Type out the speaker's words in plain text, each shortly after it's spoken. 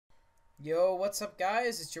Yo, what's up,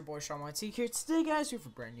 guys? It's your boy Sean YT here. Today, guys, we're for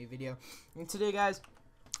a brand new video. And today, guys,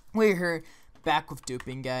 we're here back with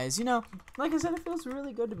duping, guys. You know, like I said, it feels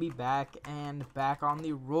really good to be back and back on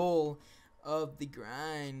the roll of the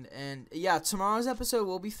grind. And yeah, tomorrow's episode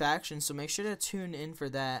will be factions, so make sure to tune in for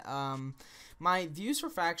that. My views for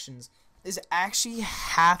factions is actually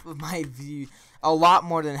half of my view, a lot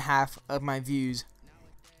more than half of my views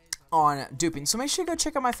on duping, so make sure to go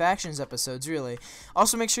check out my factions episodes. Really,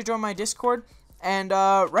 also make sure to join my Discord. And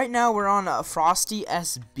right now we're on Frosty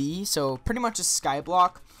SB, so pretty much a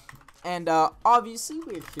skyblock. And obviously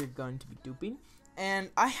we're here going to be duping,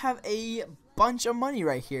 and I have a bunch of money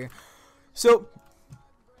right here. So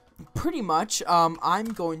pretty much I'm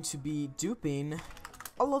going to be duping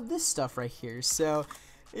all of this stuff right here. So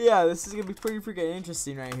yeah, this is gonna be pretty freaking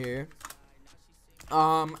interesting right here.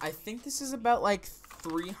 I think this is about like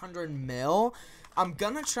 300 mil. I'm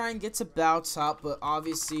gonna try and get to bow top, but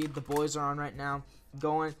obviously the boys are on right now,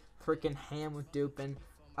 going freaking ham with duping.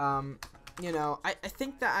 You know, I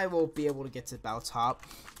think that I will be able to get to bow top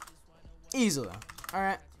easily.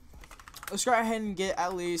 Alright, let's go ahead and get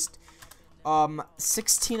at least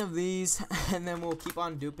 16 of these, and then we'll keep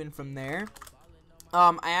on duping from there.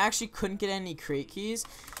 I actually couldn't get any crate keys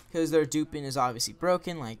because their duping is obviously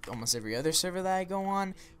broken, like almost every other server that I go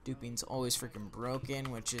on. Duping's always freaking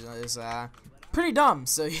broken, which is pretty dumb.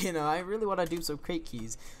 So, you know, I really want to dupe some crate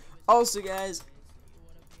keys. Also, guys,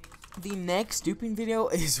 the next duping video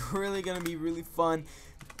is really going to be really fun.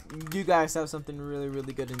 You guys have something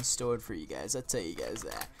really good in store for you guys. I'll tell you guys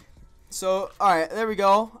that. So, alright, there we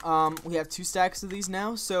go. We have 2 stacks of these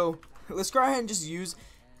now. So, let's go ahead and just use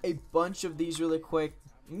a bunch of these really quick.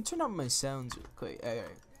 Let me turn up my sounds really quick. Alright.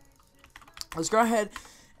 Let's go ahead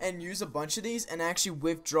and use a bunch of these and actually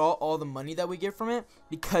withdraw all the money that we get from it,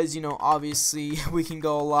 because, you know, obviously we can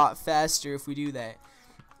go a lot faster if we do that.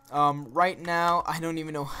 Right now I don't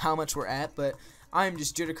even know how much we're at, but I'm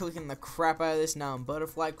just jitter clicking the crap out of this now. I'm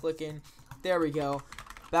butterfly clicking. There we go.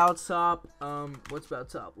 Bow top. What's bow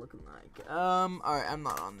top looking like? Alright, I'm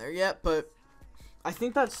not on there yet, but I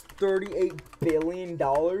think that's $38 billion.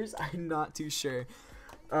 I'm not too sure.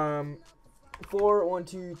 4, 1,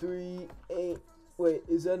 2, 3, 8. Wait,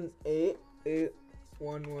 is that an 8? 8,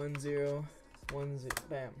 1, 1, 0, 1, 0.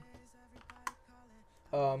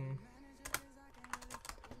 Bam.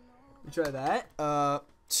 We try that.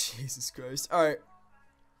 Jesus Christ. Alright.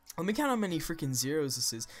 Let me count how many freaking zeros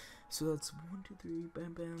this is. So that's 1, 2, 3,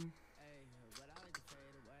 bam, bam.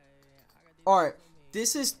 Alright.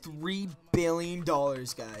 This is $3 billion,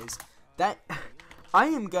 guys. That I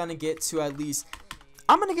am gonna get to at least.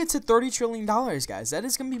 I'm gonna get to $30 trillion, guys. That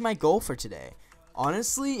is gonna be my goal for today.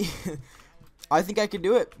 Honestly, I think I can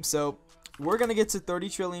do it. So we're gonna get to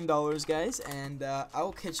 $30 trillion, guys, and I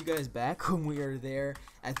will catch you guys back when we are there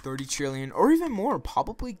at 30 trillion, or even more.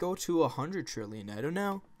 Probably go to 100 trillion. I don't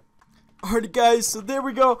know. Alright, guys. So there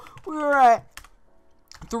we go. We're at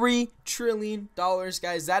 $3 trillion,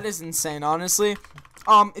 guys. That is insane, honestly.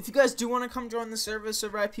 If you guys do want to come join the server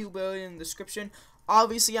IP will be in the description.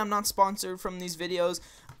 Obviously, I'm not sponsored from these videos.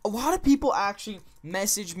 A lot of people actually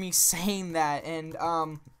message me saying that, and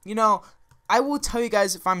you know, I will tell you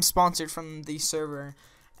guys if I'm sponsored from the server.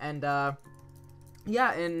 And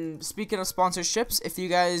yeah, and speaking of sponsorships, if you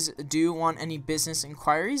guys do want any business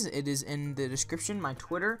inquiries, it is in the description. My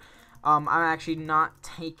Twitter. I'm actually not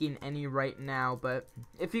taking any right now, but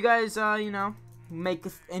if you guys, you know, make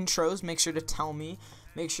intros, make sure to tell me.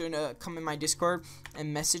 Make sure to come in my Discord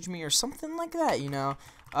and message me or something like that, you know,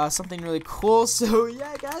 something really cool. So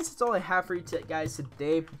yeah, guys, that's all I have for you guys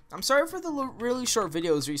today. I'm sorry for the really short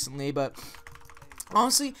videos recently, but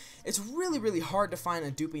honestly, it's really hard to find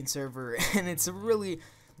a duping server, and it's really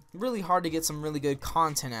hard to get some really good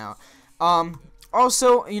content out.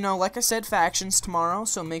 Also, you know, like I said, factions tomorrow,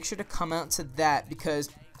 so make sure to come out to that, because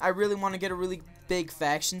I really want to get a really big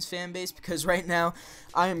factions fan base, because right now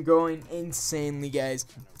I am growing insanely, guys.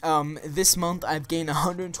 This month I've gained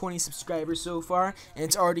 120 subscribers so far, and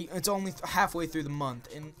it's only halfway through the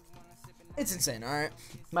month, and it's insane. Alright,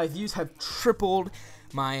 my views have tripled,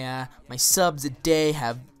 my my subs a day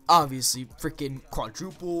have obviously freaking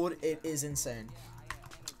quadrupled. It is insane.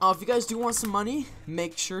 If you guys do want some money,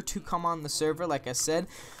 make sure to come on the server. Like I said,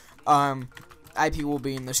 IP will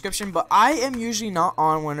be in the description, but I am usually not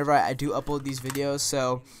on whenever I do upload these videos,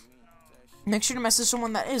 so make sure to message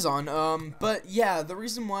someone that is on. But yeah, the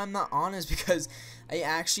reason why I'm not on is because I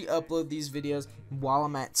actually upload these videos while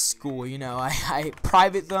I'm at school. You know, I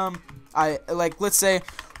private them. Like, let's say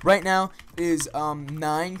right now is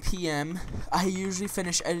 9 p.m. I usually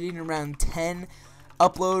finish editing around 10,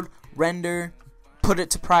 upload, render, put it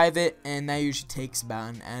to private, and that usually takes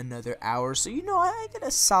about another hour. So you know, I get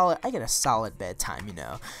a solid bedtime. You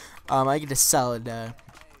know, I get a solid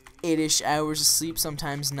 8-ish hours of sleep,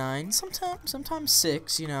 sometimes 9, sometimes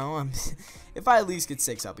 6. You know, if I at least get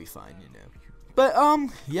 6, I'll be fine. You know, but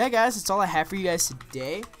yeah, guys, that's all I have for you guys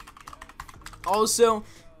today. Also,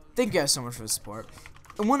 thank you guys so much for the support.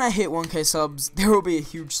 And when I hit 1K subs, there will be a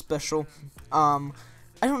huge special.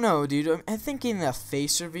 I don't know, dude. I'm thinking a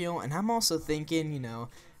face reveal, and I'm also thinking, you know,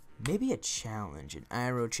 maybe a challenge, an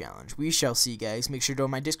IRO challenge. We shall see, guys. Make sure to go to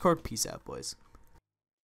my Discord. Peace out, boys.